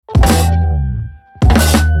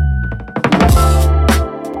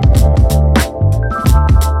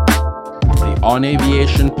On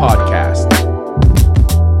Aviation podcast.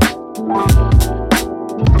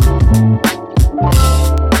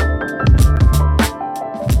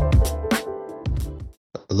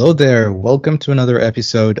 Hello there. Welcome to another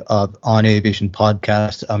episode of On Aviation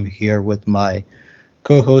podcast. I'm here with my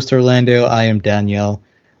co-host Orlando. I am Danielle.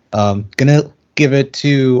 Gonna give it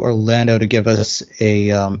to Orlando to give us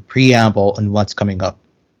a preamble on what's coming up.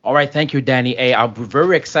 All right, thank you, Danny. Hey, I'm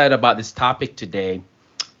very excited about this topic today.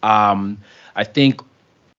 I think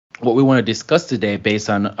what we want to discuss today, based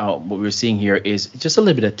on what we're seeing here, is just a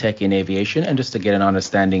little bit of tech in aviation, and just to get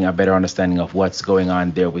a better understanding of what's going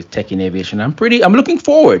on there with tech in aviation. I'm looking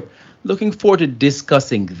forward to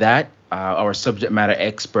discussing that. Our subject matter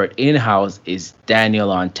expert in-house is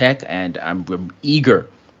Daniel on tech, and I'm eager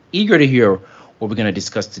to hear what we're going to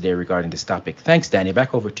discuss today regarding this topic. Thanks, Danny.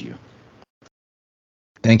 Back over to you.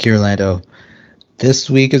 Thank you, Orlando. This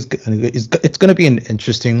week it's going to be an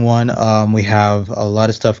interesting one. We have a lot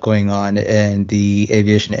of stuff going on in the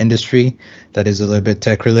aviation industry that is a little bit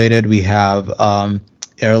tech related. We have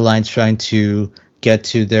airlines trying to get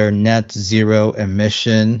to their net zero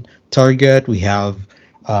emission target. We have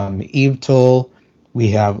eVTOL.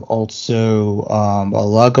 We have also a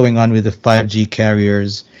lot going on with the 5G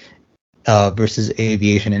carriers versus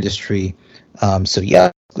aviation industry. So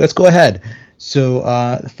yeah, let's go ahead. So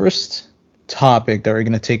the first topic that we're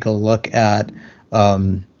going to take a look at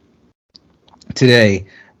today,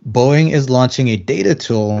 Boeing is launching a data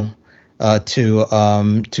tool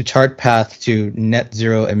to chart path to net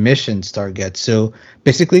zero emissions target. So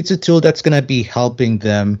basically, it's a tool that's going to be helping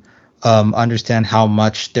them understand how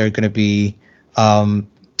much they're going to be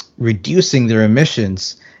reducing their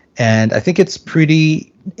emissions. And I think it's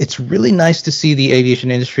really nice to see the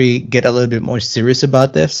aviation industry get a little bit more serious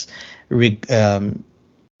about this.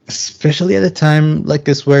 Especially at a time like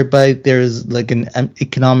this, whereby there's like an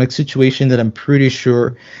economic situation that I'm pretty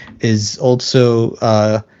sure is also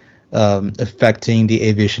affecting the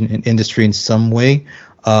aviation industry in some way.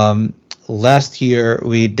 Last year,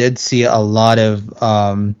 we did see a lot of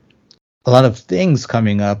things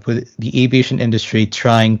coming up with the aviation industry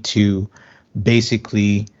trying to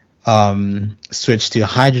basically switch to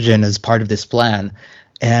hydrogen as part of this plan.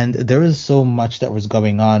 And there was so much that was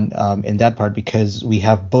going on in that part, because we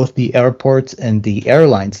have both the airports and the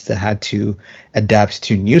airlines that had to adapt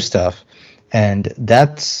to new stuff, and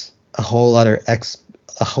that's a whole lot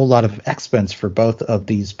of expense for both of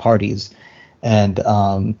these parties, and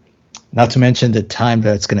not to mention the time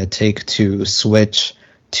that it's going to take to switch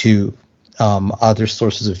to other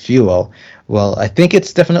sources of fuel. Well, I think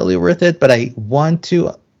it's definitely worth it, but I want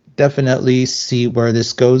to definitely see where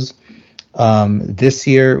this goes. This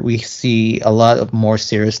year we see a lot of more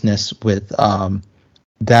seriousness with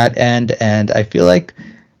that end, and I feel like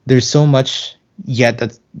there's so much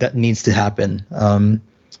yet that needs to happen.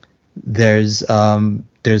 There's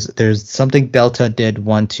something Delta did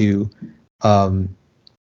want to,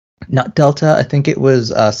 not Delta, I think it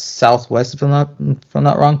was Southwest, if I'm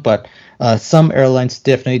not wrong, but some airlines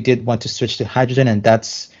definitely did want to switch to hydrogen, and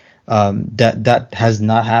that's that has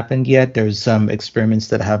not happened yet. There's some experiments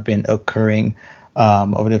that have been occurring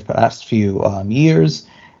over the past few years.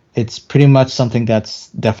 It's pretty much something that's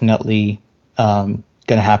definitely going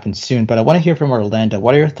to happen soon. But I want to hear from Orlando.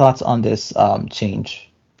 What are your thoughts on this change?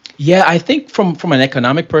 Yeah, I think from an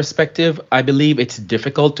economic perspective, I believe it's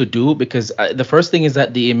difficult to do, because the first thing is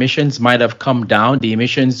that the emissions might have come down. The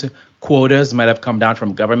emissions quotas might have come down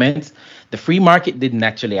from government. The free market didn't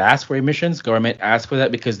actually ask for emissions. Government asked for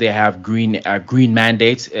that because they have green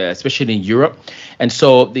mandates, especially in Europe. And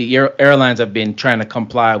so the airlines have been trying to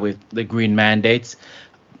comply with the green mandates.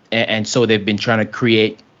 And so they've been trying to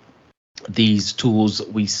create these tools.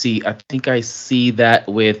 I think I see that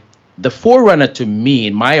with the forerunner, to me,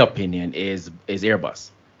 in my opinion, is Airbus,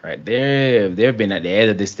 right? They've been at the head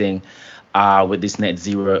of this thing with this net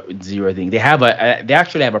zero thing. They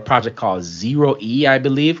actually have a project called Zero E, I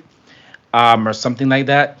believe, or something like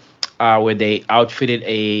that, where they outfitted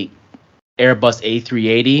a Airbus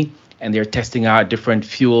A380, and they're testing out different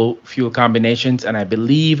fuel combinations. And I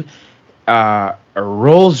believe a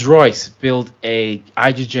Rolls-Royce built a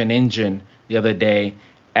hydrogen engine the other day,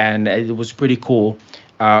 and it was pretty cool.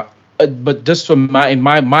 But just from in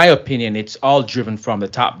my opinion, it's all driven from the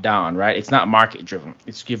top down, right? It's not market driven.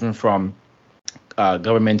 It's driven from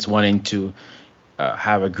governments wanting to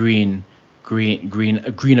have a green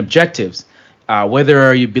objectives.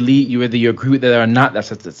 Whether you agree with that or not,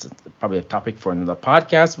 that's probably a topic for another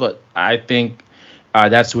podcast. But I think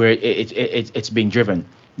that's where it's being driven.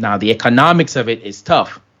 Now, the economics of it is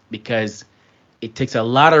tough, because it takes a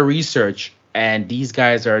lot of research, and these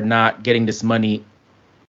guys are not getting this money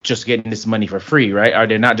just getting this money for free, right? Or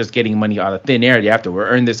they're not just getting money out of thin air. They have to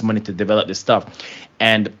earn this money to develop this stuff,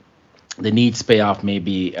 and the needs payoff may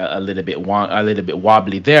be a little bit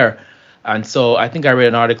wobbly there. And so I think I read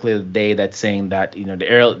an article today that's saying that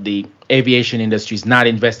the aviation industry is not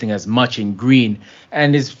investing as much in green,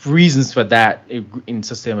 and there's reasons for that in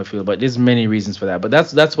sustainable fuel. But there's many reasons for that. But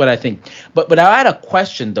that's what I think. But I had a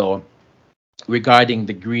question though regarding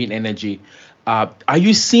the green energy. Are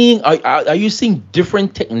you seeing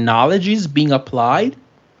different technologies being applied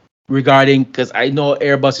regarding, because I know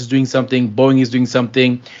Airbus is doing something, Boeing is doing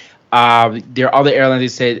something. There are other airlines that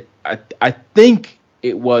said, I think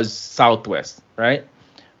it was Southwest, right?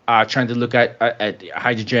 Trying to look at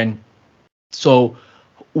hydrogen. So,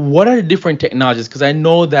 what are the different technologies? Because I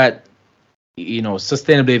know that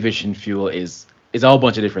sustainable aviation fuel is a whole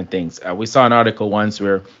bunch of different things. We saw an article once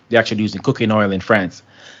where they're actually using cooking oil in France.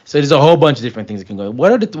 So there's a whole bunch of different things that can go.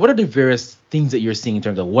 What are the various things that you're seeing in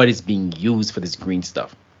terms of what is being used for this green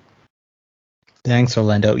stuff? Thanks,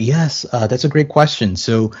 Orlando. Yes, that's a great question.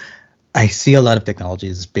 So I see a lot of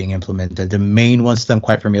technologies being implemented. The main ones that I'm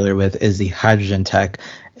quite familiar with is the hydrogen tech.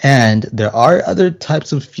 And there are other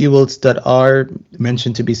types of fuels that are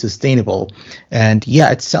mentioned to be sustainable. And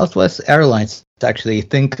yeah, it's Southwest Airlines, actually. I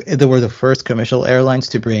think they were the first commercial airlines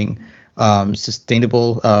to bring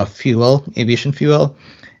sustainable fuel, aviation fuel.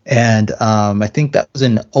 And I think that was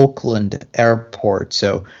in Oakland Airport.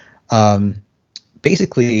 So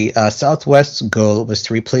basically, Southwest's goal was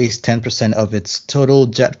to replace 10% of its total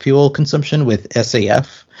jet fuel consumption with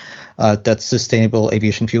SAF. That's sustainable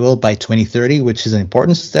aviation fuel by 2030, which is an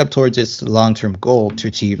important step towards its long-term goal to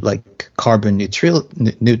achieve like carbon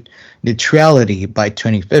neutrality by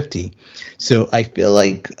 2050. So I feel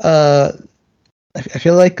like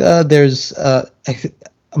there's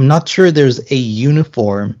I'm not sure there's a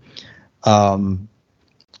uniform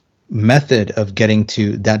method of getting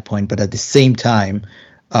to that point, but at the same time,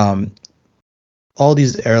 all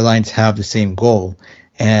these airlines have the same goal.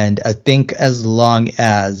 And I think as long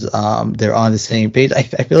as they're on the same page, I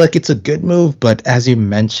feel like it's a good move. But as you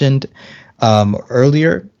mentioned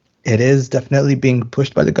earlier, it is definitely being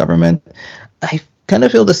pushed by the government. I kind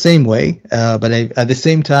of feel the same way, but at the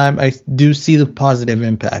same time, I do see the positive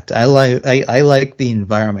impact. I like the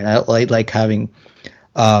environment. I like having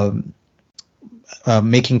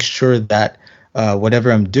making sure that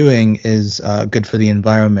whatever I'm doing is good for the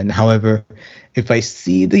environment. However, if I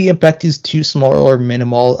see the impact is too small or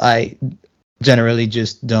minimal, I generally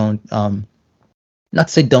just don't, not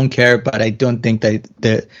say don't care, but I don't think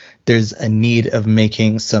that there's a need of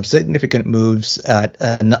making some significant moves at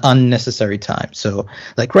an unnecessary time. So,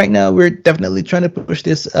 like right now, we're definitely trying to push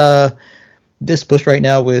this push right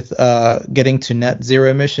now with getting to net zero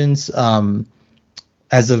emissions.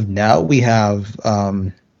 As of now, we have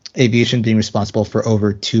aviation being responsible for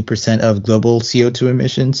over 2% of global CO2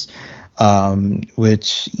 emissions,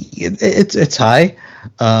 which it's high.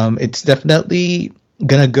 It's definitely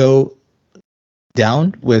gonna go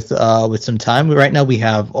down with some time. Right now, we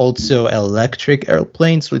have also electric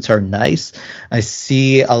airplanes, which are nice. I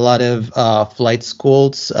see a lot of flight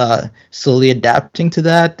schools slowly adapting to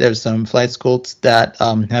that. There's some flight schools that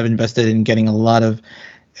have invested in getting a lot of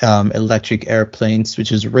electric airplanes,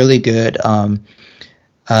 which is really good.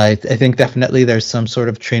 I think definitely there's some sort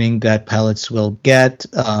of training that pilots will get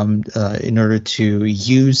in order to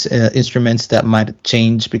use instruments that might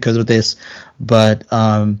change because of this. But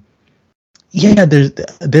yeah,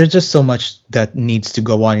 there's just so much that needs to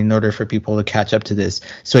go on in order for people to catch up to this.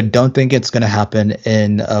 So I don't think it's going to happen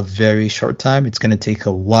in a very short time. It's going to take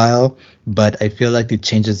a while, but I feel like the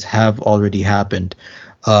changes have already happened.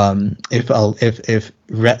 If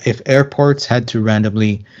airports had to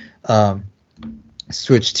randomly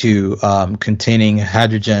switch to containing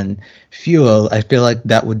hydrogen fuel, I feel like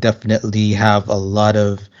that would definitely have a lot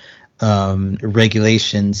of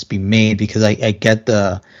regulations be made, because I get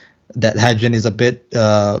that hydrogen is a bit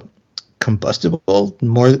combustible,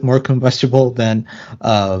 more combustible than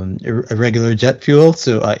a regular jet fuel.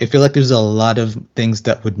 So I feel like there's a lot of things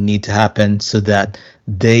that would need to happen so that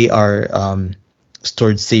they are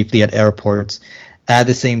stored safely at airports. At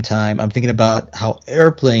the same time, I'm thinking about how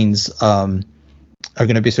airplanes are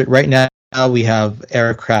going to be. So right now, we have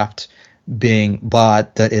aircraft being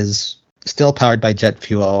bought that is still powered by jet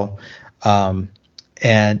fuel.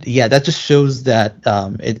 And yeah, that just shows that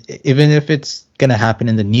even if it's going to happen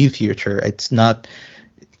in the near future, it's not.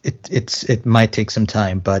 It might take some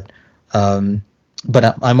time, but I'm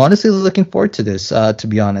honestly looking forward to this. To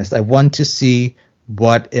be honest, I want to see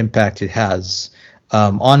what impact it has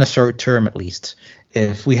on a short term, at least.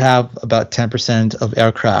 If we have about 10% of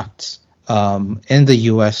aircrafts in the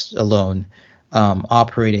U.S. alone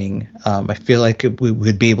operating, I feel like we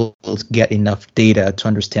would be able to get enough data to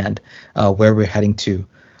understand where we're heading to.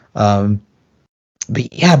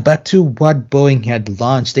 But yeah, back to what Boeing had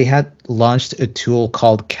launched. They had launched a tool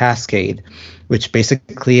called Cascade, which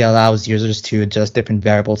basically allows users to adjust different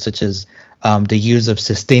variables such as the use of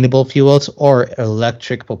sustainable fuels or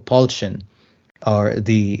electric propulsion, or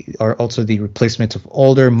also the replacement of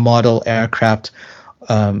older model aircraft,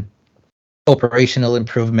 um, operational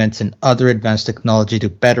improvements, and other advanced technology to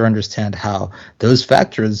better understand how those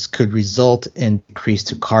factors could result in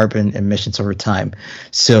decreased carbon emissions over time.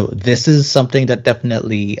 So this is something that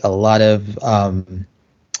definitely a lot of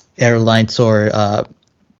airlines or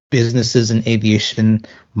businesses in aviation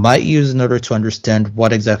might use in order to understand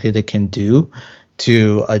what exactly they can do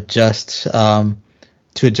to adjust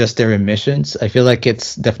their emissions. I feel like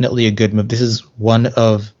it's definitely a good move. This is one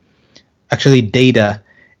of actually data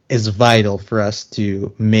is vital for us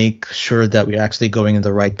to make sure that we're actually going in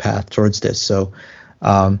the right path towards this. So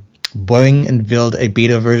Boeing unveiled a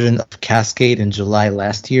beta version of Cascade in July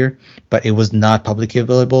last year, but it was not publicly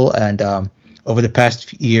available. And over the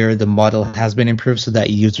past year, the model has been improved so that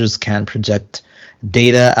users can project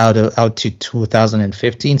data out to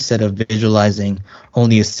 2050 instead of visualizing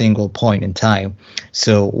only a single point in time.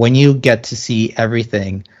 So when you get to see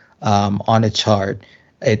everything on a chart,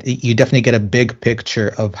 you definitely get a big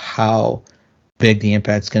picture of how big the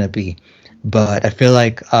impact's going to be. But I feel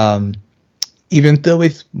like even though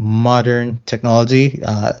with modern technology,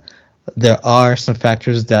 there are some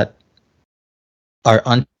factors that are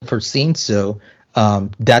unforeseen. So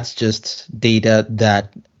that's just data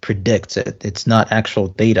that predicts it. It's not actual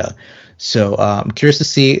data. So I'm curious to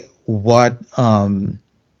see what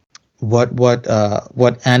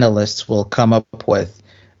analysts will come up with,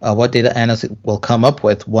 what data analysts will come up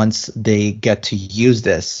with once they get to use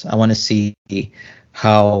this. I want to see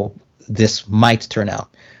how this might turn out.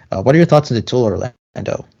 What are your thoughts on the tool,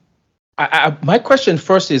 Orlando? My question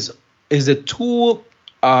first is a tool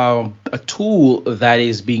a tool that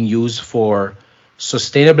is being used for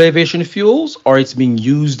sustainable aviation fuels, or it's being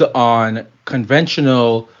used on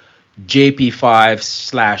conventional JP5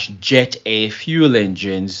 slash Jet A fuel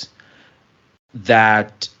engines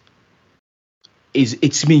that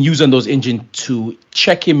it's being used on those engines to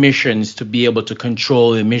check emissions, to be able to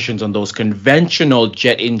control emissions on those conventional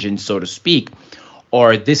jet engines, so to speak,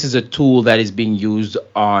 or this is a tool that is being used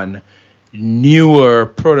on newer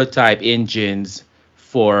prototype engines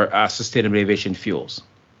for sustainable aviation fuels?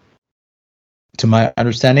 To my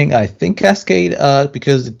understanding, I think Cascade,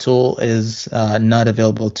 because the tool is not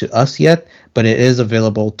available to us yet, but it is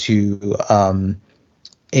available to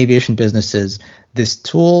aviation businesses. This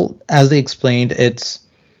tool, as they explained, it's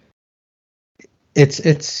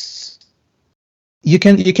you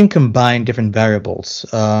can combine different variables,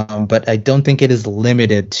 but I don't think it is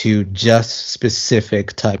limited to just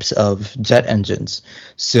specific types of jet engines.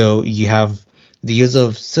 So you have the use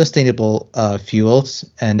of sustainable fuels,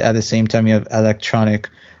 and at the same time you have electronic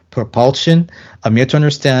propulsion. I'm yet to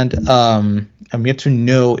understand. I'm yet to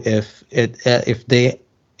know if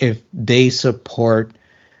they support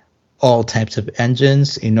all types of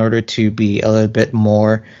engines in order to be a little bit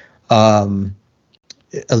more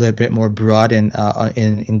broad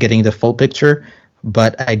in getting the full picture.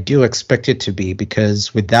 But I do expect it to be,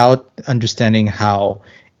 because without understanding how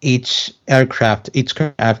each aircraft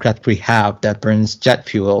we have that burns jet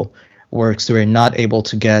fuel works, we're not able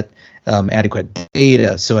to get adequate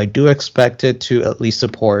data. So I do expect it to at least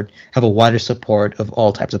have a wider support of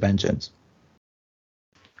all types of engines.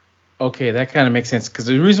 Okay, that kind of makes sense, because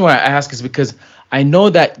the reason why I ask is because I know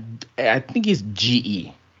that I think it's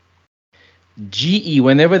GE. GE,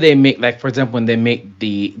 whenever they make, like for example, when they make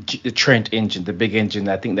the Trent engine, the big engine,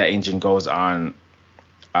 I think that engine goes on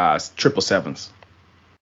 777s.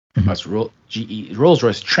 That's GE.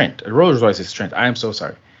 Rolls-Royce Trent. Rolls-Royce is Trent. I am so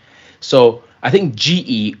sorry. So I think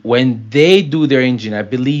GE, when they do their engine, I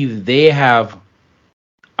believe they have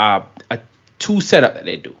a two setup that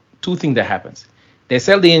they do. Two things that happens. They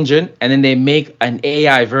sell the engine, and then they make an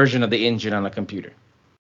AI version of the engine on a computer.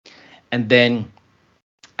 And then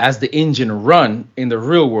as the engine run in the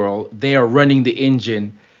real world, they are running the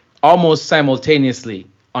engine almost simultaneously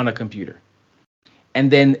on a computer. And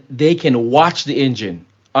then they can watch the engine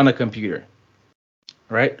on a computer,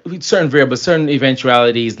 right? With certain variables, certain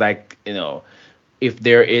eventualities, like, if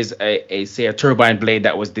there is a turbine blade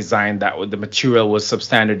that was designed that the material was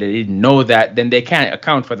substandard, they didn't know that, then they can't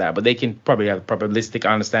account for that, but they can probably have a probabilistic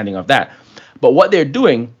understanding of that. But what they're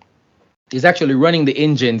doing is actually running the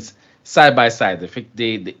engines side by side.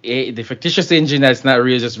 The fictitious engine that's not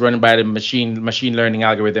real, just running by the machine learning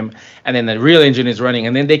algorithm, and then the real engine is running,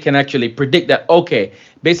 and then they can actually predict that, okay,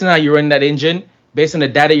 based on how you run that engine, based on the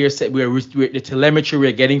data you're set, the telemetry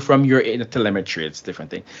we're getting from your in the telemetry, it's a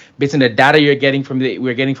different thing. Based on the data we're getting from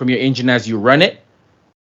your engine as you run it,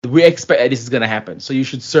 we expect that this is gonna happen. So you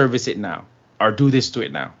should service it now or do this to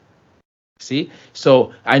it now. See,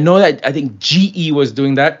 so I know that I think GE was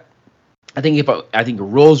doing that. I think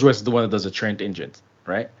Rolls Royce is the one that does the Trent engines,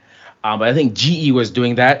 right? But I think GE was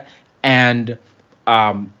doing that, and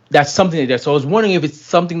that's something like that. So I was wondering if it's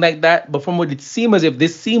something like that. But from what it seemed as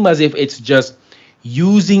if it's just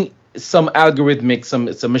using some algorithmic, some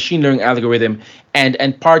machine learning algorithm,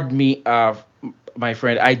 and pardon me, my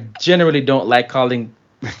friend, I generally don't like calling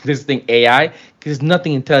this thing AI because there's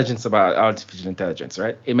nothing intelligence about artificial intelligence,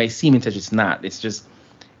 right? It may seem intelligent, it's not. It's just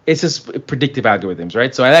predictive algorithms,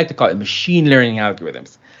 right? So I like to call it machine learning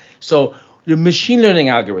algorithms. So the machine learning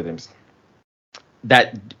algorithms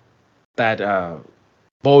that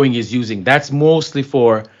Boeing is using, that's mostly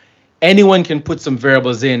for anyone can put some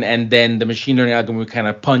variables in, and then the machine learning algorithm will kind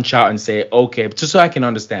of punch out and say, okay, just so I can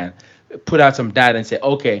understand, put out some data and say,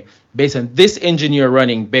 okay, based on this engine you're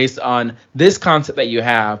running, based on this concept that you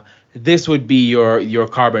have, this would be your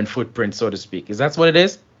carbon footprint, so to speak. Is that what it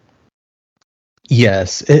is?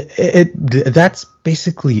 Yes, that's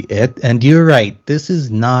basically it. And you're right. This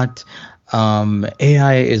is not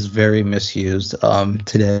AI is very misused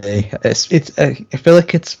today. I feel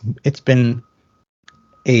like it's been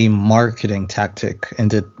a marketing tactic in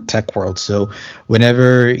the tech world. So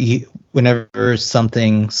whenever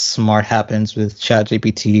something smart happens with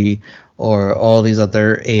ChatGPT or all these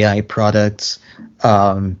other AI products,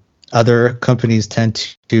 other companies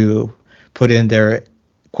tend to put in their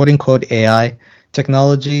quote unquote AI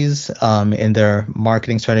technologies in their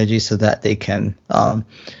marketing strategy so that they can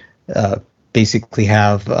basically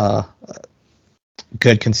have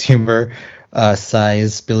good consumer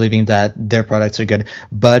size, believing that their products are good.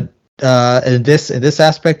 But in this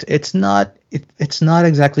aspect, it's not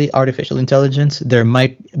exactly artificial intelligence. There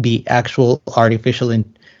might be actual artificial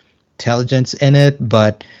intelligence in it,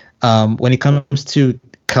 but when it comes to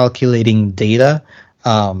calculating data,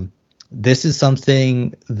 this is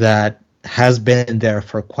something that has been there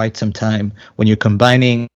for quite some time when you're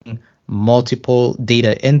combining multiple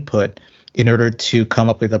data input in order to come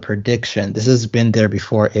up with a prediction. This has been there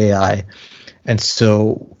before AI. And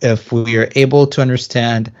so if we are able to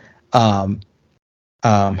understand how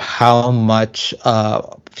much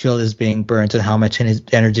fuel is being burnt and how much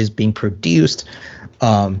energy is being produced,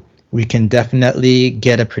 we can definitely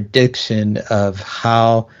get a prediction of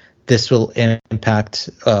how this will impact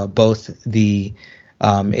both the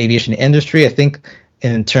aviation industry, I think,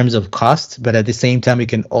 in terms of cost, but at the same time, we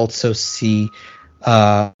can also see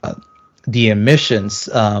the emissions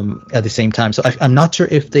at the same time. So I'm not sure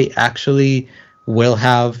if they actually will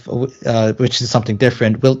have, which is something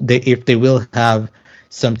different. If they will have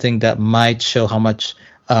something that might show how much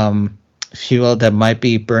fuel that might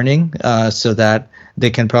be burning, so that they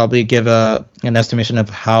can probably give an estimation of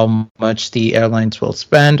how much the airlines will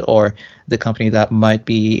spend, or the company that might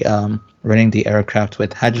be running the aircraft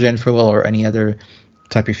with hydrogen fuel or any other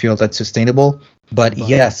type of fuel that's sustainable. But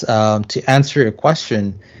yes, to answer your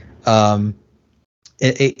question,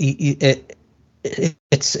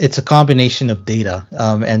 it's a combination of data,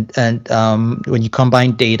 and when you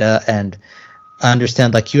combine data and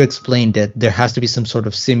understand, like you explained it, there has to be some sort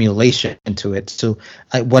of simulation to it. So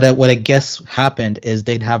what I guess happened is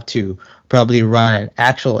they'd have to probably run an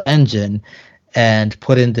actual engine and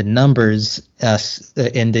put in the numbers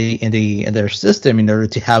in their system in order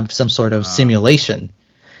to have some sort of simulation.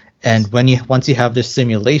 And once you have this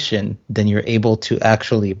simulation, then you're able to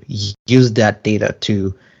actually use that data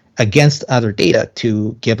against other data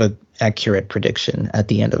to give an accurate prediction at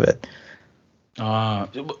the end of it.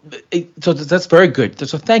 So that's very good.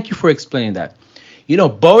 So thank you for explaining that.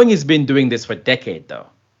 Boeing has been doing this for decades, though.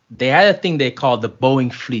 They had a thing they called the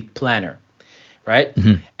Boeing Fleet Planner, right?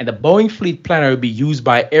 Mm-hmm. And the Boeing Fleet Planner would be used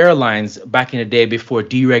by airlines back in the day before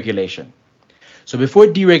deregulation. So before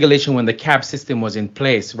deregulation, when the CAB system was in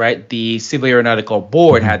place, right, the Civil Aeronautical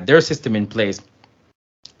Board had their system in place,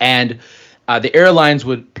 and the airlines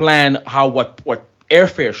would plan what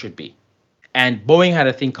airfare should be. And Boeing had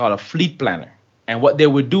a thing called a fleet planner. And what they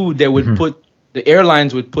would do, they would the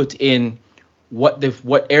airlines would put in what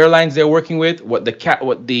airlines they're working with, what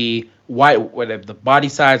the body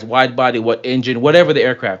size, wide body, what engine, whatever the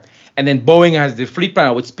aircraft. And then Boeing has the fleet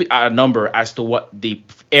planner would spit out a number as to what the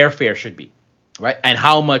airfare should be, right? And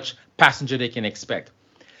how much passenger they can expect.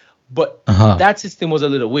 But that system was a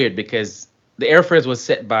little weird because the airfares was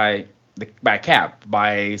set by CAP,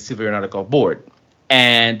 by Civil Aeronautical Board,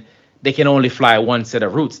 and they can only fly one set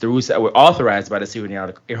of routes, the routes that were authorized by the Civil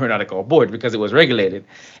Aeronautical Board because it was regulated.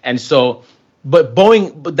 And so, but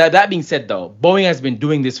Boeing, but that being said, though, Boeing has been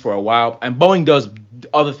doing this for a while, and Boeing does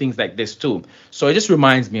other things like this too. So it just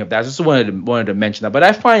reminds me of that. I just wanted to mention that. But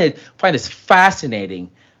I find it fascinating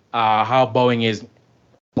how Boeing is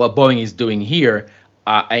what Boeing is doing here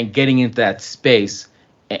and getting into that space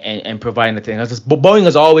and providing the thing. Boeing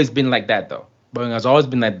has always been like that, though. Boeing has always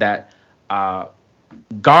been like that. I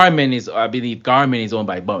believe Garmin is owned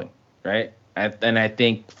by Boeing, right? And I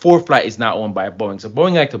think ForeFlight is not owned by Boeing. So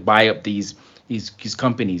Boeing like to buy up these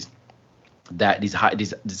companies that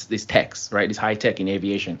these techs, right? These high tech in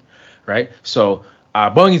aviation, right? So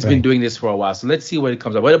Boeing has been doing this for a while. So let's see what it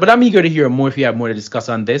comes up. But I'm eager to hear more if you have more to discuss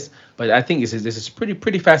on this. But I think this is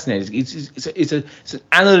pretty fascinating. It's an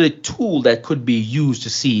analytic tool that could be used to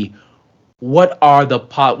see what are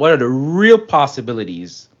the real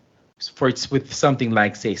possibilities with something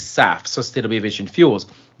like, say, SAF, sustainable aviation fuels,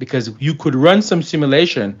 because you could run some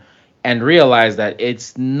simulation and realize that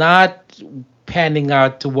it's not panning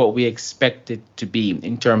out to what we expect it to be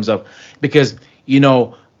in terms of, because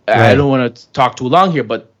I don't want to talk too long here,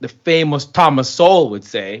 but the famous Thomas Sowell would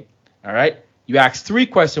say, all right, you ask 3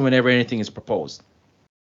 questions whenever anything is proposed.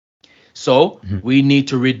 So we need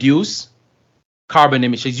to reduce carbon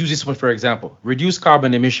emissions. Use this one for example. Reduce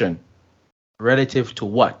carbon emission relative to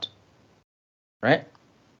what? Right?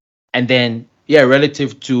 And then,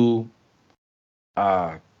 relative to,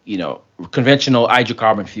 conventional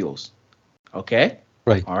hydrocarbon fuels. Okay?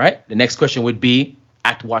 Right. All right. The next question would be,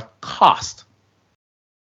 at what cost?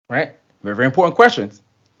 Right? Very, very important questions.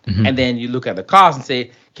 And then you look at the cost and say,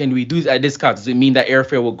 can we do this at this cost? Does it mean that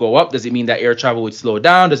airfare will go up? Does it mean that air travel would slow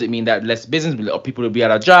down? Does it mean that less business, or people will be out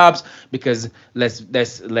of jobs because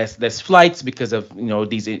less flights because of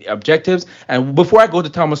these objectives? And before I go to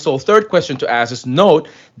Thomas Sowell's third question to ask, just note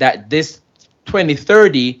that this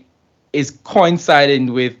 2030 is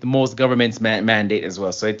coinciding with most government's mandate as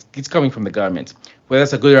well. So it's coming from the government. Whether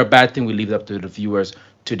that's a good or a bad thing, we leave it up to the viewers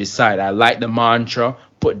to decide. I like the mantra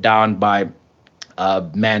put down by a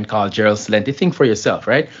man called Gerald Celente. Think for yourself,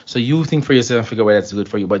 right? So you think for yourself and figure out whether that's good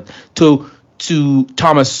for you. But to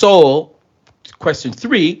Thomas Sowell, question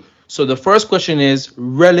 3. So the first question is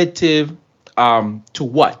relative to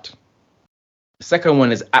what? The second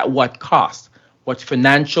one is at what cost? What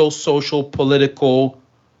financial, social, political,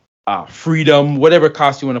 freedom, whatever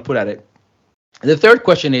cost you want to put at it. And the third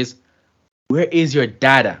question is, where is your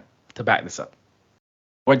data to back this up?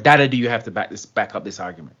 What data do you have to back up this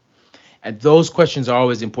argument? And those questions are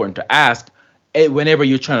always important to ask whenever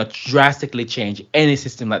you're trying to drastically change any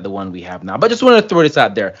system like the one we have now. But just want to throw this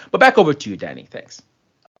out there. But back over to you, Danny. Thanks.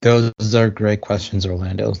 Those are great questions,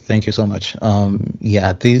 Orlando. Thank you so much.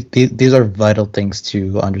 These are vital things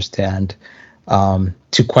to understand,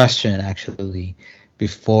 to question actually,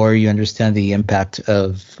 before you understand the impact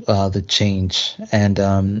of the change, and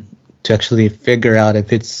to actually figure out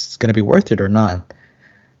if it's going to be worth it or not.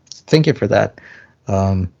 Thank you for that.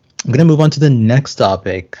 I'm going to move on to the next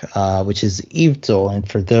topic, which is eVTOL. And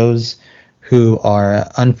for those who are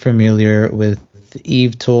unfamiliar with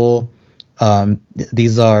eVTOL,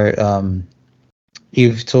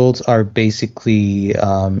 eVTOLs are basically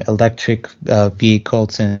electric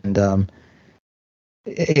vehicles and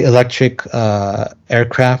electric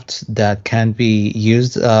aircraft that can be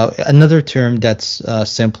used. Another term that's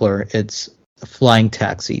simpler, it's flying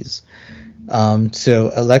taxis.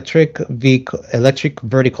 So electric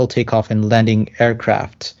vertical takeoff and landing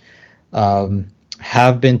aircraft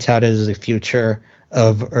have been touted as the future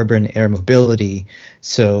of urban air mobility.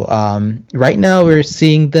 So right now we're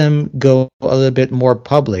seeing them go a little bit more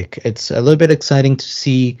public. It's a little bit exciting to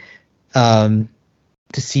see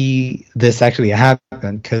this actually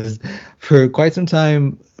happen, because for quite some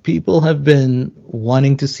time people have been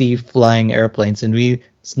wanting to see flying airplanes, and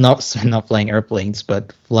not flying airplanes,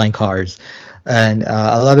 but flying cars. And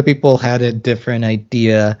a lot of people had a different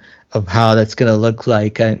idea of how that's going to look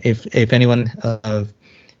like. And if anyone of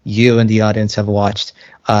you in the audience have watched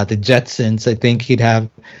the Jetsons, I think you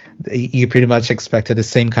pretty much expected the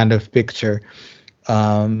same kind of picture.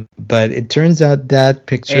 But it turns out that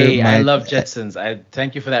picture. Hey, I love Jetsons. I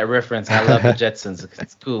thank you for that reference. I love the Jetsons.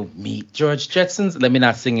 It's cool. Meet George Jetsons. Let me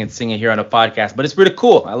not sing it here on a podcast, but it's pretty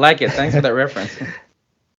cool. I like it. Thanks for that reference.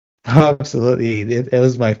 Absolutely, it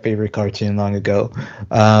was my favorite cartoon long ago.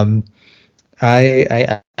 I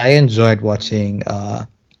enjoyed watching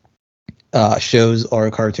shows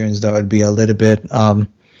or cartoons that would be a little bit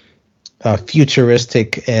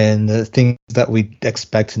futuristic and the things that we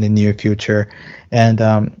expect in the near future. And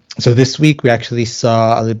So this week we actually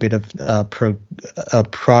saw a little bit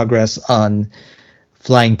of progress on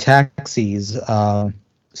flying taxis.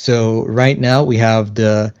 So right now we have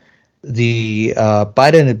the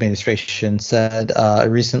Biden administration said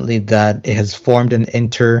recently that it has formed an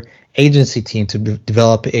interagency team to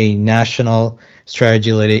develop a national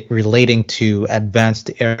strategy relating to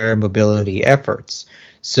advanced air mobility efforts.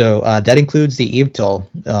 So that includes the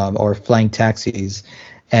eVTOL or flying taxis.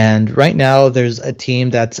 And right now, there's a team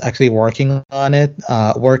that's actually working on it,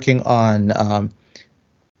 working on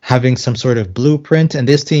having some sort of blueprint. And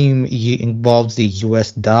this team involves the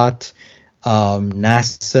US DOT,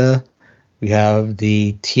 NASA, we have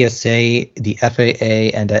the TSA, the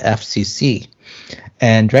FAA, and the FCC.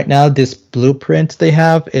 And right now, this blueprint they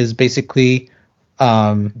have is basically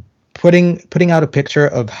putting out a picture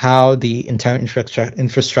of how the entire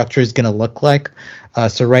infrastructure is going to look like.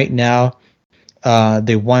 So right now,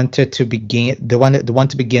 they want to begin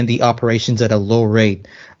the operations at a low rate,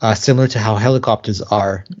 similar to how helicopters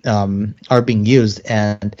are being used,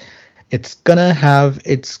 and it's gonna have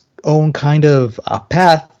its own kind of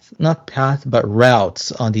path, not path, but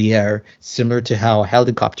routes on the air, similar to how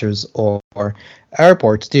helicopters or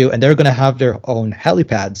airports do, and they're gonna have their own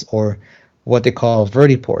helipads or what they call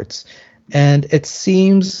vertiports, and it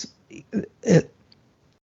seems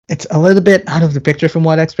it's a little bit out of the picture from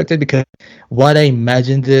what I expected because what I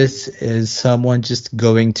imagined this is someone just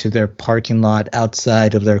going to their parking lot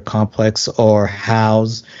outside of their complex or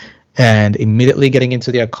house and immediately getting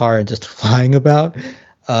into their car and just flying about.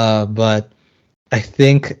 But I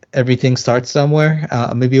think everything starts somewhere.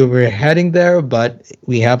 Maybe we're heading there, but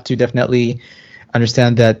we have to definitely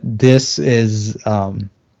understand that this is a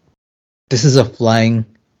flying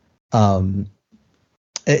um,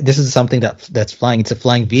 this is something that's flying. It's a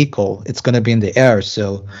flying vehicle. It's going to be in the air,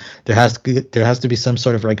 so there has to be some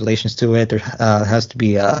sort of regulations to it. There has to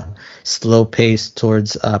be a slow pace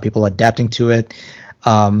towards people adapting to it.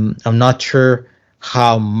 I'm not sure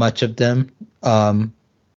how much of them are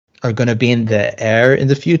going to be in the air in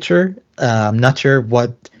the future. I'm not sure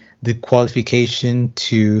what the qualification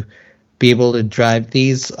to be able to drive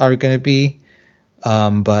these are going to be,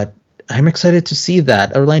 but I'm excited to see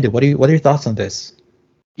that. Orlando, what are your thoughts on this?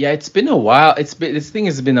 Yeah, it's been a while. This thing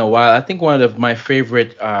has been a while. I think one of my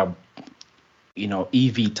favorite,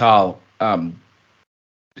 eVTOL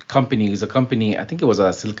company is a company. I think it was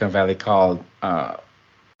a Silicon Valley called, I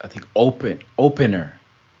think Opener.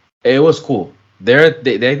 It was cool. They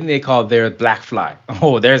think they call their Black Fly.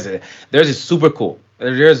 Oh, there's a super cool.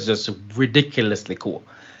 There's just ridiculously cool.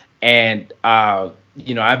 And I've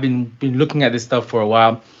been looking at this stuff for a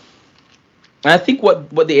while. I think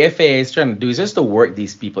what the FAA is trying to do is just to work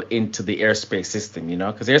these people into the airspace system,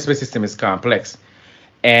 because the airspace system is complex.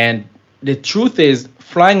 And the truth is,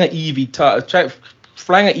 flying an eVTOL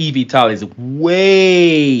is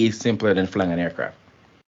way simpler than flying an aircraft,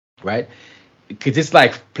 right? Because it's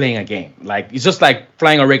like playing a game. Like it's just like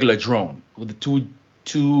flying a regular drone with the two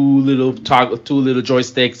little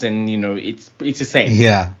joysticks, and it's the same,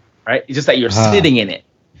 Yeah. right? It's just that you're Uh, sitting in it.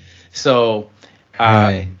 So. Uh,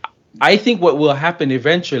 right. I think what will happen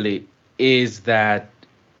eventually is that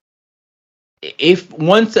if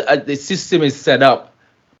once the system is set up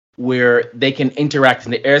where they can interact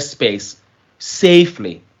in the airspace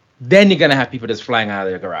safely, then you're gonna have people just flying out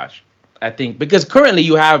of their garage. I think because currently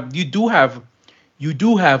you do have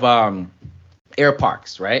air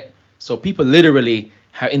parks, right? So people literally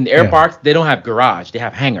have in the air Yeah. parks they don't have garage, they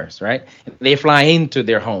have hangars, right? They fly into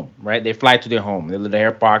their home, right? They fly to their home, they live in the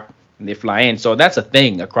air park and they fly in. So that's a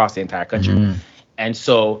thing across the entire country. Mhm. And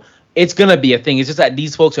so it's gonna be a thing. It's just that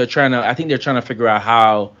these folks are trying to. I think they're trying to figure out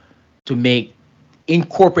how to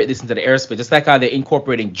incorporate this into the airspace. Just like how they're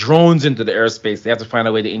incorporating drones into the airspace, they have to find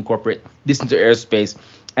a way to incorporate this into airspace.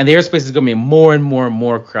 And the airspace is gonna be more and more and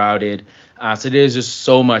more crowded. So there's just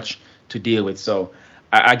so much to deal with. So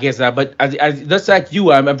I guess that. But just like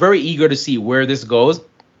you, I'm very eager to see where this goes.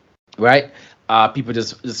 Right? People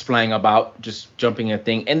just flying about, just jumping a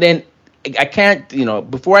thing, and then I can't,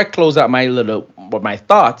 before I close out my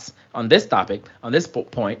thoughts on this topic, on this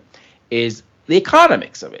point, is the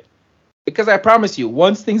economics of it. Because I promise you,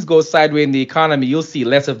 once things go sideways in the economy, you'll see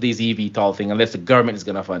less of these eVTOL thing unless the government is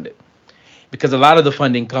going to fund it. Because a lot of the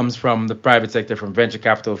funding comes from the private sector, from venture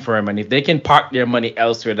capital firm, and if they can park their money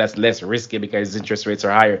elsewhere, that's less risky because interest rates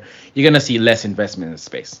are higher. You're going to see less investment in the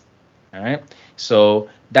space. All right, so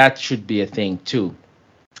that should be a thing too.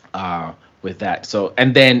 With that. So,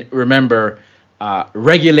 and then remember,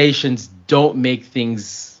 regulations don't make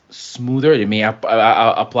things smoother. They may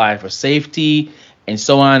apply for safety and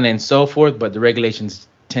so on and so forth, but the regulations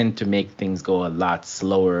tend to make things go a lot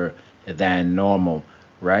slower than normal.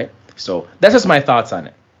 right? So that's just my thoughts on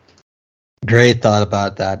it. Great thought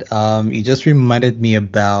about that. You just reminded me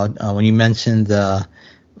about when you mentioned the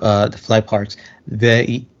flight parks.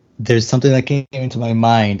 There's something that came into my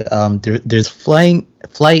mind. There's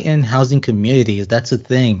fly-in housing communities. That's a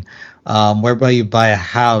thing, whereby you buy a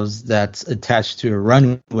house that's attached to a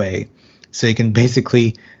runway, so you can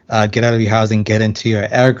basically get out of your house and get into your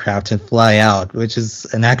aircraft and fly out, which is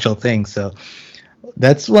an actual thing. So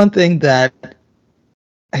that's one thing that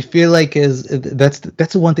I feel like is that's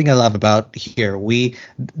the one thing I love about here.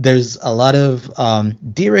 There's a lot of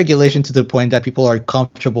deregulation to the point that people are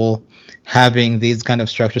comfortable having these kind of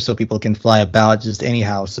structures so people can fly about just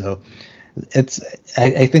anyhow. So it's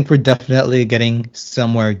I think we're definitely getting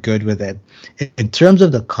somewhere good with it. In terms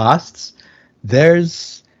of the costs,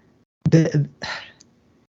 there's the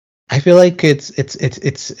I feel like it's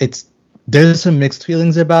there's some mixed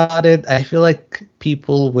feelings about it. I feel like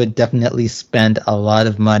people would definitely spend a lot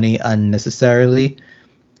of money unnecessarily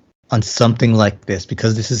on something like this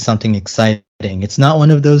because this is something exciting. It's not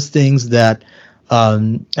one of those things that I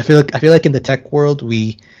feel like in the tech world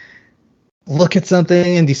we look at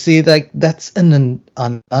something and you see like that's an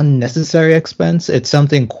unnecessary expense. It's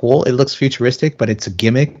something cool. It looks futuristic, but it's a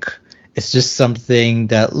gimmick. It's just something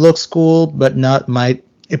that looks cool, but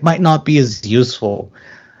it might not be as useful.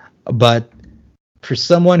 But for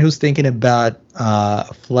someone who's thinking about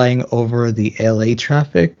flying over the LA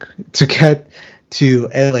traffic to get to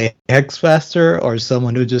LAX faster, or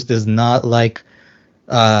someone who just does not like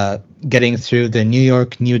getting through the New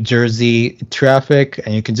York, New Jersey traffic,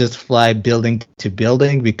 and you can just fly building to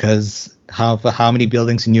building because how many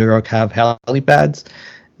buildings in New York have helipads?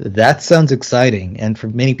 That sounds exciting. And for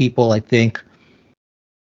many people, I think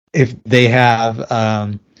if they have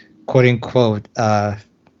quote unquote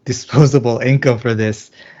disposable income for this,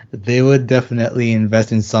 they would definitely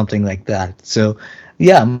invest in something like that. So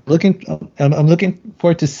yeah, I'm looking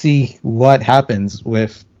forward to see what happens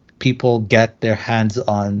with people get their hands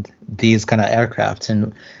on these kind of aircrafts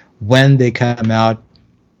and when they come out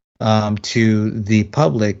to the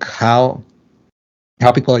public, how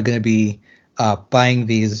people are going to be buying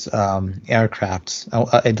these aircrafts.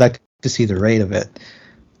 I'd like to see the rate of it.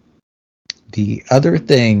 The other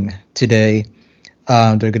thing today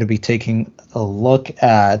they're going to be taking a look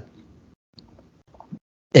at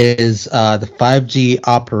is the 5G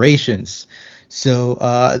operations.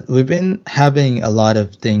 So we've been having a lot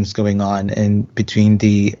of things going on in between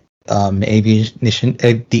the aviation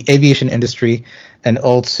industry and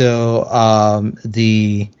also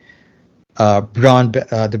the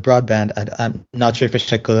broadband. I'm not sure if I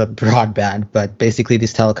should call it broadband, but basically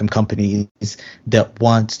these telecom companies that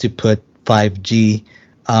wants to put 5G,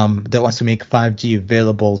 that wants to make 5G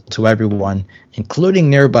available to everyone, including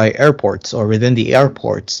nearby airports or within the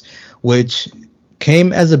airports, which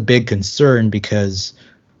came as a big concern because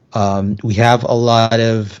we have a lot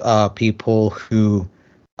of people who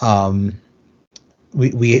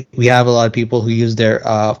we have a lot of people who use their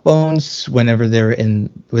phones whenever they're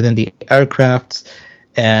within the aircrafts,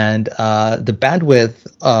 and the bandwidth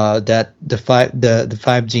that the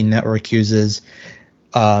 5G network uses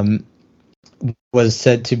was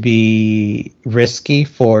said to be risky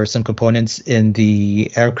for some components in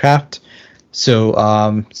the aircraft.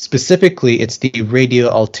 So specifically, it's the radio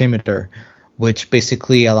altimeter, which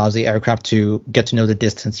basically allows the aircraft to get to know the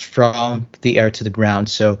distance from the air to the ground.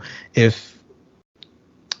 So if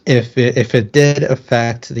it did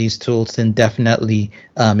affect these tools, then definitely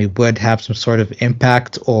it would have some sort of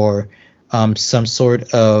impact or some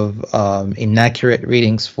sort of inaccurate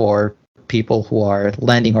readings for people who are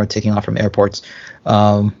landing or taking off from airports.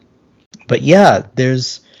 But yeah,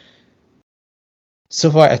 there's so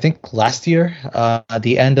far, I think last year,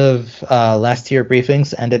 the end of last year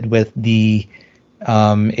briefings ended with the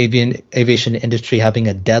aviation industry having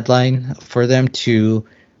a deadline for them to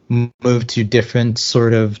move to different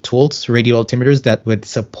sort of tools, radio altimeters that would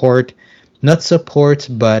not support,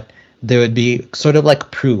 but there would be sort of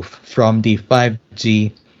like proof from the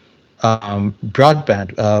 5G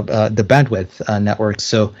broadband, the bandwidth network.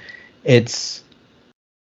 So it's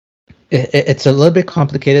a little bit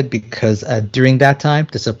complicated because during that time,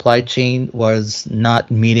 the supply chain was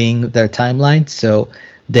not meeting their timeline. So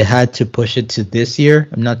they had to push it to this year.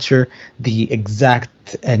 I'm not sure the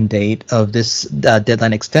exact end date of this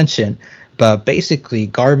deadline extension, but basically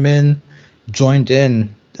Garmin joined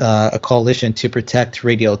in a coalition to protect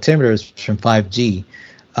radio altimeters from 5G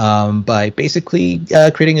by basically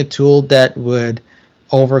creating a tool that would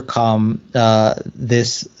overcome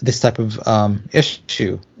this type of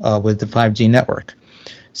issue with the 5G network.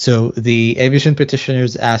 So the aviation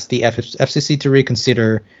petitioners asked the FCC to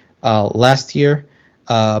reconsider last year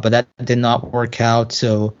but that did not work out.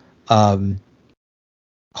 So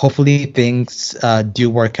hopefully things do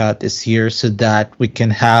work out this year, so that we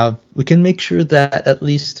can make sure that at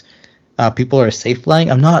least people are safe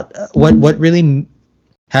flying. I'm not what really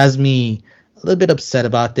has me a little bit upset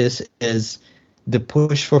about this is the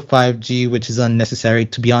push for 5G, which is unnecessary.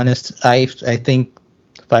 To be honest, I think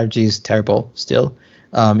 5G is terrible still.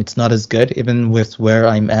 It's not as good, even with where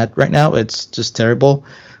I'm at right now. It's just terrible.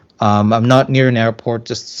 I'm not near an airport,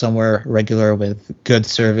 just somewhere regular with good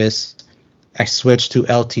service. I switched to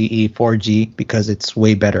LTE 4G because it's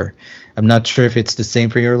way better. I'm not sure if it's the same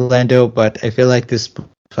for your Orlando, but I feel like this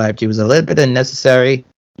 5G was a little bit unnecessary,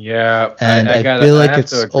 Yeah, and I feel I like have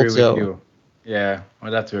to it's agree with also you. Yeah,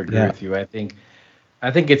 I'd have to agree yeah. with you. I think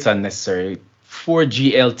it's unnecessary.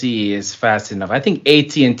 4G LTE is fast enough. I think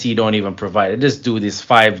AT&T don't even provide it. Just do this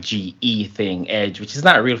 5G E thing, Edge, which is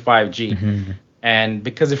not real 5G. Mhm. And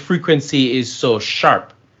because the frequency is so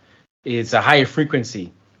sharp, it's a higher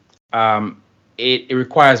frequency. Um, it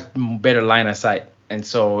requires better line of sight, and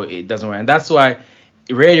so it doesn't work. And that's why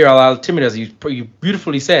radio altimeters, you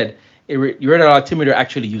beautifully said, your radar altimeter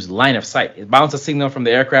actually use line of sight. It bounces a signal from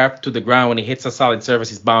the aircraft to the ground. When it hits a solid surface,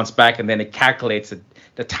 it's bounced back, and then it calculates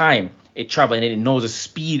the time it traveled, and it knows the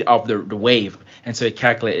speed of the wave, and so it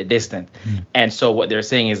calculates the distance. And so what they're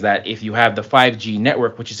saying is that if you have the 5G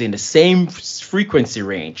network, which is in the same frequency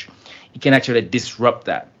range, you can actually disrupt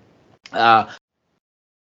that. Uh,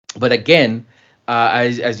 but again,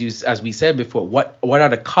 as we said before, what are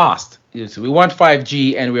the costs? So we want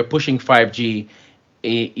 5G, and we're pushing 5G,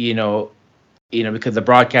 you know, because the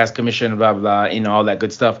broadcast commission, blah blah, all that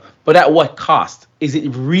good stuff. But at what cost? Is it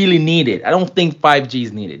really needed? I don't think 5G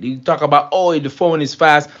is needed. You talk about, oh, the phone is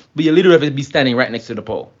fast, but you literally have to be standing right next to the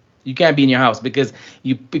pole. You can't be in your house because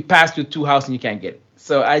you pass through two houses and you can't get it.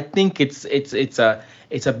 So I think it's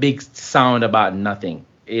a big sound about nothing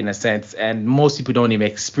in a sense, and most people don't even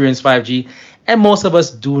experience 5G, and most of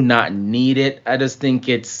us do not need it. I just think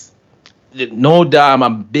it's no doubt. I'm a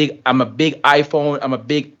big iPhone, I'm a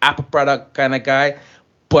big Apple product kind of guy,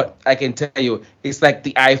 but I can tell you, it's like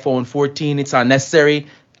the iPhone 14. It's unnecessary.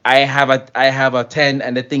 I have a 10,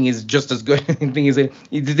 and the thing is just as good. The thing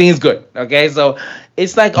is good. Okay, so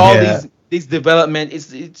it's like all Yeah, these development.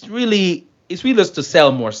 It's really just to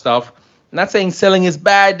sell more stuff. I'm not saying selling is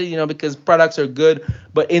bad, because products are good,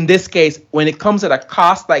 but in this case, when it comes at a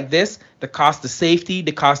cost like this, the cost to safety,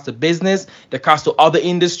 the cost to business, the cost to other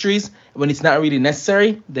industries, when it's not really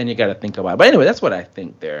necessary, then you got to think about it. But anyway, that's what I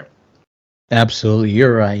think there. absolutely.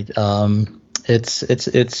 You're right.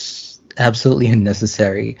 It's absolutely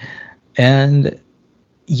unnecessary, and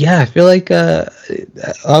yeah, I feel like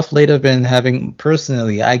off late I've been having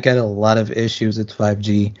personally, I get a lot of issues with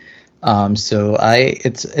 5G. So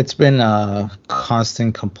it's been a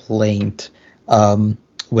constant complaint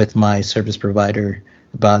with my service provider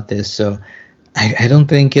about this. So I don't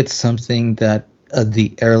think it's something that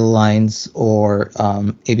the airlines or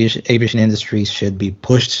aviation industry should be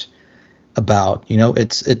pushed about.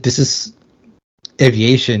 This is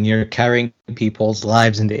aviation. You're carrying people's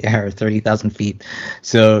lives in the air 30,000 feet.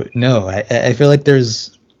 So no, I feel like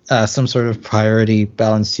there's some sort of priority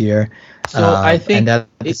balance here, So I and think that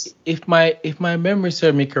is if my memory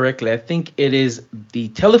serves me correctly, I think it is the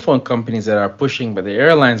telephone companies that are pushing, but the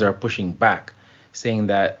airlines are pushing back, saying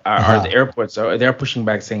that are the uh airports are they're pushing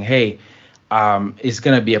back, saying, hey, it's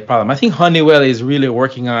gonna be a problem. I think Honeywell is really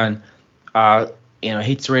working on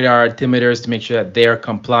hits radar altimeters to make sure that they're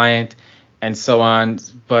compliant and so on.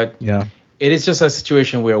 But yeah, it is just a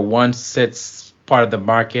situation where one sets part of the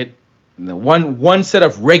market, one set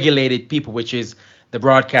of regulated people, which is the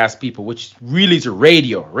broadcast people, which really is a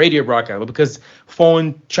radio broadcast. But because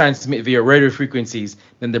phone transmit via radio frequencies,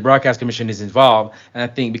 then the broadcast commission is involved. And I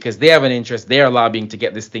think because they have an interest, they are lobbying to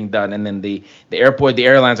get this thing done. And then the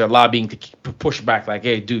airlines are lobbying to push back, like,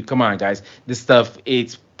 hey, dude, come on, guys, this stuff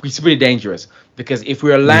it's pretty dangerous. Because if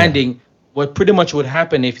we are yeah, landing, what pretty much would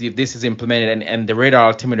happen if this is implemented, and the radar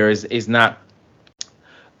altimeter is not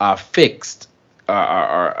fixed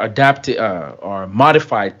or adapted or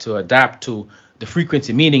modified to adapt to the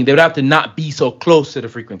frequency, meaning they would have to not be so close to the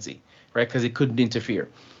frequency, right? Because it couldn't interfere.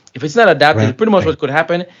 If it's not adapted, right, pretty much what could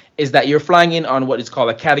happen is that you're flying in on what is called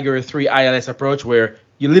a Category 3 ILS approach, where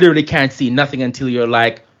you literally can't see nothing until you're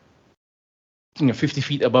like 50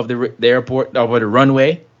 feet above the airport, over the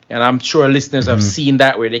runway. And I'm sure listeners have hmm seen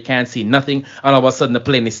that, where they can't see nothing, and all of a sudden the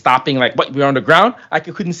plane is stopping. Like, what? We're on the ground.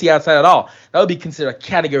 Couldn't see outside at all. That would be considered a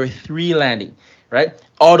Category 3 landing, right?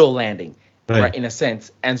 Auto landing, right, right? In a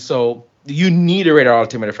sense. And so you need a radar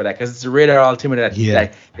altimeter for that, because it's a radar altimeter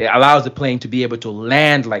yeah, that allows the plane to be able to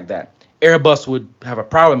land like that. Airbus would have a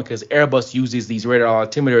problem because Airbus uses these radar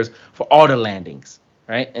altimeters for all the landings,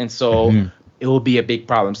 right? And so Mhm. it will be a big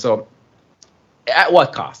problem. So at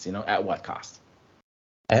what cost? At what cost?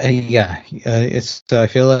 Yeah, it's. I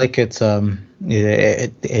feel like it's been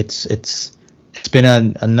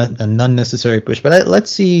an unnecessary push. But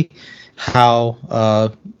let's see how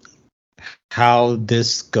how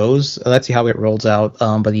this goes. Let's see how it rolls out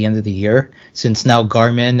by the end of the year. Since now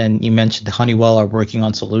Garmin and you mentioned Honeywell are working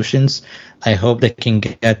on solutions, I hope they can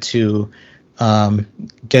get to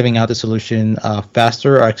giving out the solution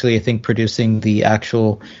faster. Or actually, I think producing the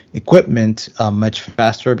actual equipment much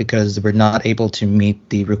faster because we're not able to meet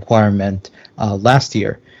the requirement last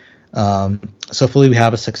year. So hopefully we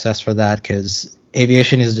have a success for that because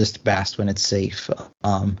aviation is just fast when it's safe.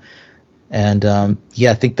 And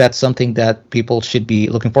yeah, I think that's something that people should be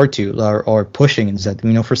looking forward to or pushing instead,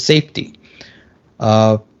 for safety.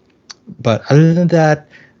 Uh, but other than that,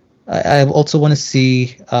 I also want to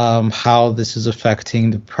see how this is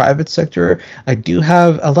affecting the private sector. I do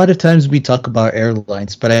have a lot of times we talk about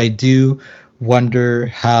airlines, but I do wonder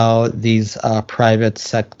how these private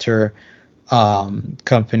sector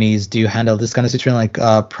companies do handle this kind of situation,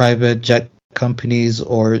 like private jet companies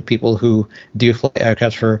or people who do fly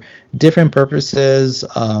aircraft for different purposes.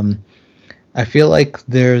 I feel like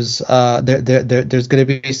there's going to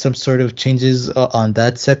be some sort of changes on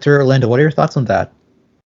that sector. Orlando, what are your thoughts on that?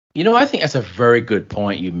 I think that's a very good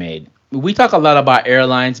point you made. We talk a lot about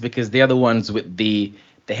airlines because they're the ones with the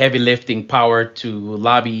heavy lifting power to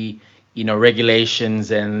lobby,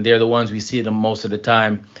 regulations, and they're the ones we see the most of the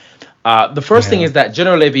time. The first thing Yeah. is that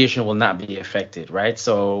general aviation will not be affected, right?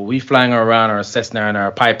 So we flying around our Cessna and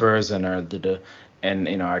our Pipers and our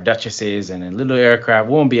Duchesses and little aircraft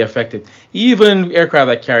won't be affected. Even aircraft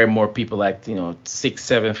that carry more people, like 6,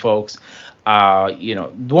 7 folks, won't be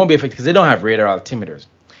affected because they don't have radar altimeters.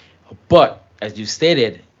 But as you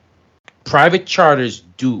stated, private charters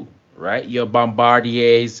do, right? Your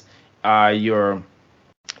Bombardiers, your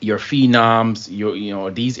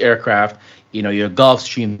Phenoms, these aircraft, your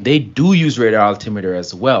Gulfstream, they do use radar altimeter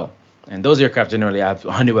as well. And those aircraft generally have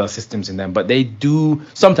Honeywell systems in them, but they do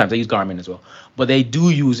sometimes they use Garmin as well, but they do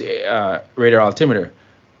use radar altimeter.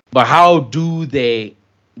 But how do they?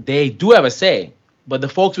 They do have a say, but the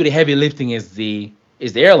folks with the heavy lifting is the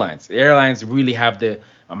airlines. The airlines really have a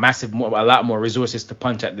lot more resources to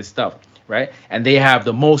punch at this stuff, right? And they have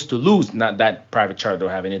the most to lose. Not that private charter don't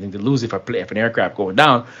have anything to lose if an aircraft goes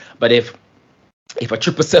down, but if a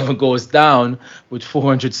 777 goes down with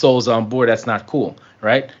 400 souls on board, that's not cool,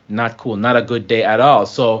 right? Not cool, not a good day at all.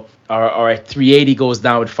 So, or a 380 goes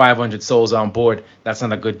down with 500 souls on board, that's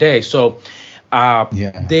not a good day. So,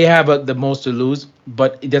 Yeah. they have the most to lose.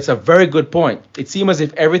 But that's a very good point. It seems as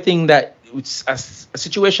if everything a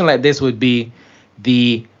situation like this would be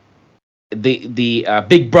the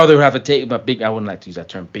big brother who have to take. But big, I wouldn't like to use that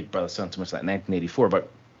term, big brother. Sounds too much like 1984, but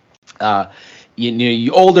uh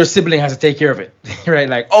your older sibling has to take care of it. Right?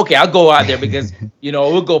 Like, okay, I'll go out there because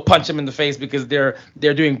we'll go punch them in the face because they're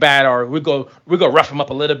doing bad, or we'll go rough them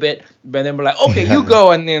up a little bit, but then we're like, okay, you Yeah.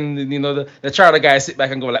 go. And then the charter guys sit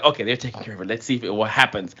back and go like, okay, they're taking care of it, let's see what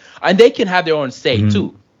happens. And they can have their own say Mhm.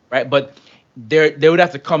 too, right? But they would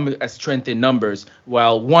have to come as strength in numbers,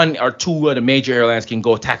 while one or two of the major airlines can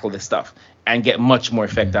go tackle this stuff and get much more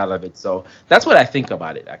effect out of it. So that's what I think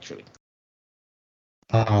about it, actually.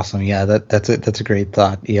 Awesome. Yeah, that's a great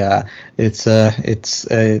thought. Yeah, these are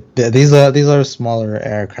smaller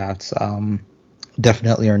aircrafts.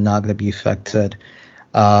 Definitely are not going to be affected.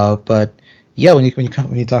 But yeah, when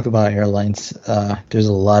you talk about airlines, there's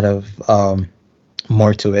a lot of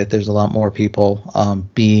more to it. There's a lot more people uh,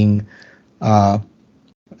 being on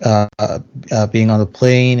the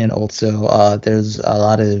plane, and also there's a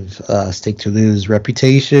lot of stake to lose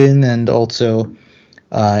reputation, and also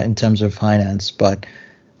in terms of finance. But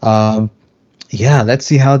um, yeah, let's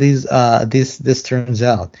see how this turns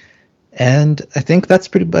out. And I think that's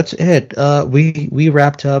pretty much it. We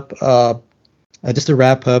wrapped up. Just to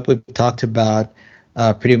wrap up, we talked about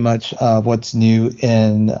pretty much what's new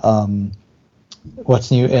in the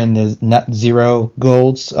net zero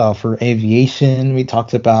goals for aviation. We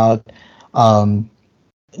talked about um,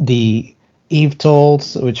 the Eve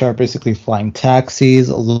tolls, which are basically flying taxis.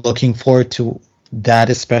 Looking forward to that,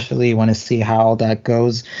 especially want to see how that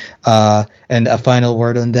goes. And a final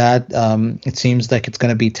word on that. It seems like it's going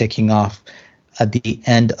to be taking off at the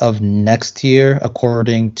end of next year,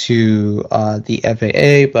 according to the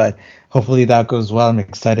FAA. But hopefully that goes well. I'm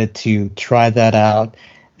excited to try that out.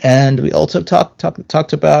 And we also talked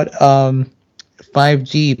about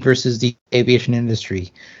 5G versus the aviation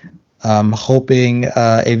industry. Hoping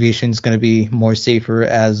aviation is going to be more safer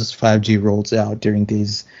as 5G rolls out during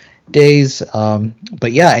these days.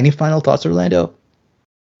 But yeah, any final thoughts, Orlando?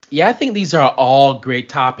 Yeah, I think these are all great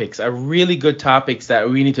topics, are really good topics that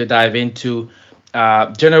we need to dive into.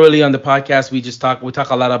 Generally on the podcast, we talk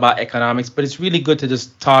a lot about economics, but it's really good to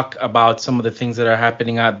just talk about some of the things that are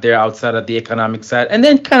happening out there outside of the economic side, and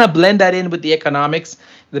then kind of blend that in with the economics,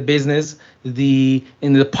 the business, the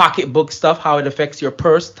pocketbook stuff, how it affects your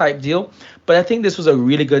purse type deal. But I think this was a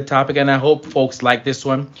really good topic, and I hope folks like this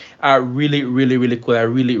one. Really, really, really cool. I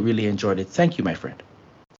really, really enjoyed it. Thank you, my friend.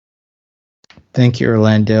 Thank you,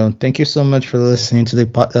 Orlando. Thank you so much for listening to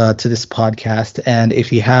to this podcast. And if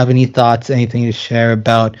you have any thoughts, anything to share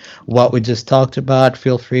about what we just talked about,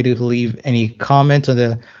 feel free to leave any comments on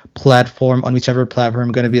the platform, on whichever platform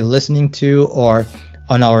I'm going to be listening to, or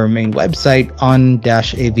on our main website,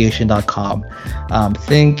 on-aviation.com.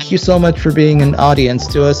 Thank you so much for being an audience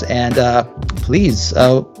to us, and please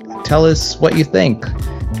tell us what you think.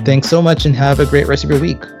 Thanks so much, and have a great rest of your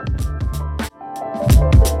week.